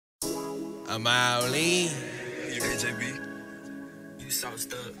I'm all in. You AJB? You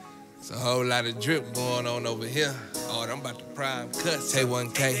sauced up. It's a whole lot of drip going on over here. Oh, I'm about to prime cut. Tay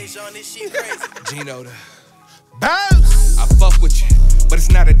 1K. Gino the bounce. I fuck with you, but it's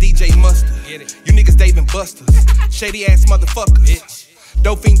not a DJ mustard. Get it. You niggas Dave and Busters. Shady ass motherfuckers. Bitch.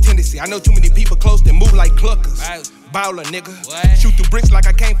 Dope fiend tendency. I know too many people close that move like cluckers. Bowler, nigga. What? Shoot through bricks like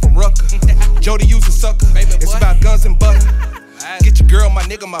I came from Rucker. Jody use a sucker. Baby, it's about guns and butter. Get your girl, my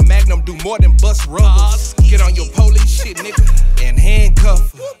nigga, my magnum do more than bust rubbers. Get on your police shit, nigga, and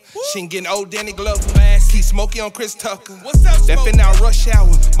handcuff her. She ain't getting old Danny Glover. Keep smoking on Chris Tucker. What's up, that fin out rush hour.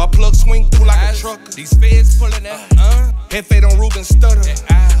 My plug swing through like a trucker. These feds pulling out. Head fade on Ruben stutter.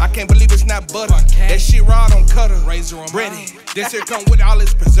 I can't believe it's not butter. That shit raw on cutter. Razor on ready. This here come with all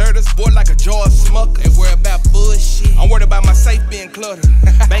its preservatives. Boy like a jar of smucker. Ain't worried about bullshit. I'm worried about my safe being cluttered.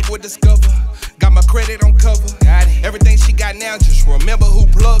 Bank with Discover. Got my credit on cover. Everything she got now, just remember who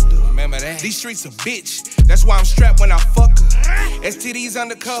plugged her. Remember that. These streets a bitch. That's why I'm strapped when I fuck her. STDs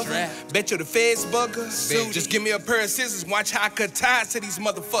undercover. Bet you the feds bug her. Just give me a pair of scissors. Watch how I cut ties to these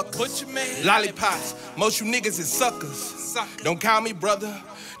motherfuckers. Put your man. Lollipops. Most you niggas is suckers. Don't call me brother.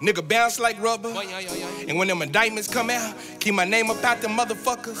 Nigga bounce like rubber. And when them indictments come out, keep my name up out them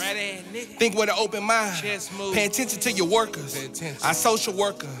motherfuckers. Think with an open mind. Pay attention to your workers. I social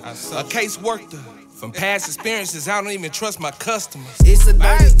worker. A case worker. From past experiences, I don't even trust my customers. It's a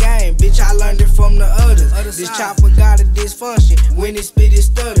dirty game, bitch, I learned it from the others. This chopper got a dysfunction, when it spit it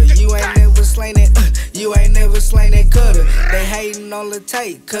stutter. You ain't never slain that, you ain't never slain that cutter. They hating on the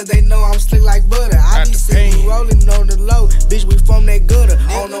tape, cause they know I'm slick like butter. I be sitting rolling on the low, bitch, we from that gutter.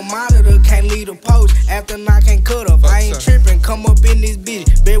 On the monitor, can't leave a post, after I can't cut up. I ain't tripping, come up in this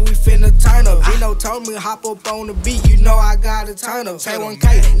bitch, bet we finna turn up. Gino told me hop up on the beat, you know I gotta turn up. Tay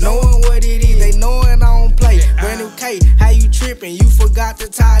 1K, knowing what it is, they knowing I don't play. Brand new K, how you trippin'? You forgot to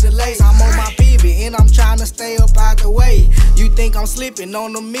tie the lace. I'm on my pivot and I'm tryna stay up out the way. You think I'm slipping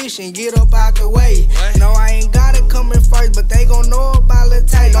on the mission? Get up out the way. No, I ain't gotta come in first, but they gon' know about Lil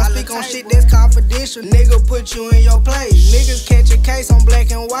Tay. Don't speak on shit that's confidential. Nigga put you in your place. Niggas catch a case on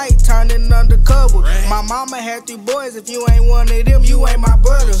black and white, turning undercover. My mama had 3 boys. If you ain't one of them, you ain't my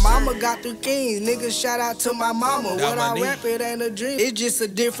brother. Mama got 3 kings. Niggas shout out to my mama. What I rap, it ain't a dream. It's just a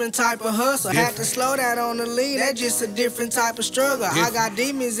different type of hustle. Had to slow that on the lean. That's just a different type of struggle. I got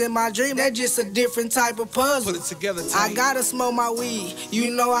demons in my dream. That's just a different type of puzzle. Put it together, I gotta smoke my weed.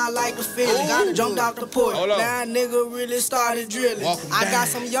 You know I like a feeling. I jumped off the porch. Now a nigga really started drilling. I got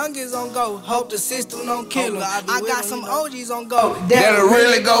some youngins on go. Hope the system don't kill them. I got some OGs on go. That'll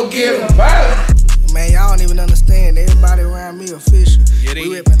really go get them. Man, y'all don't even understand. Everybody around me official.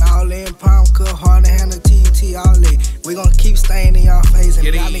 We ripping all in, palm cut, hard to handle, TT, all that. We gonna keep staying in y'all face, and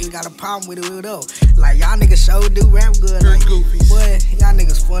y'all niggas got a problem with it though. Like y'all niggas sure do rap good. Like, boy, y'all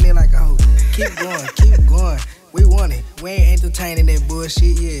niggas funny like oh. Keep going, keep going. We want it. We ain't entertaining that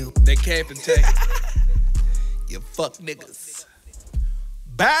bullshit, yeah. They cap and take. You fuck niggas.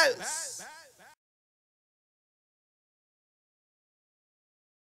 Bounce.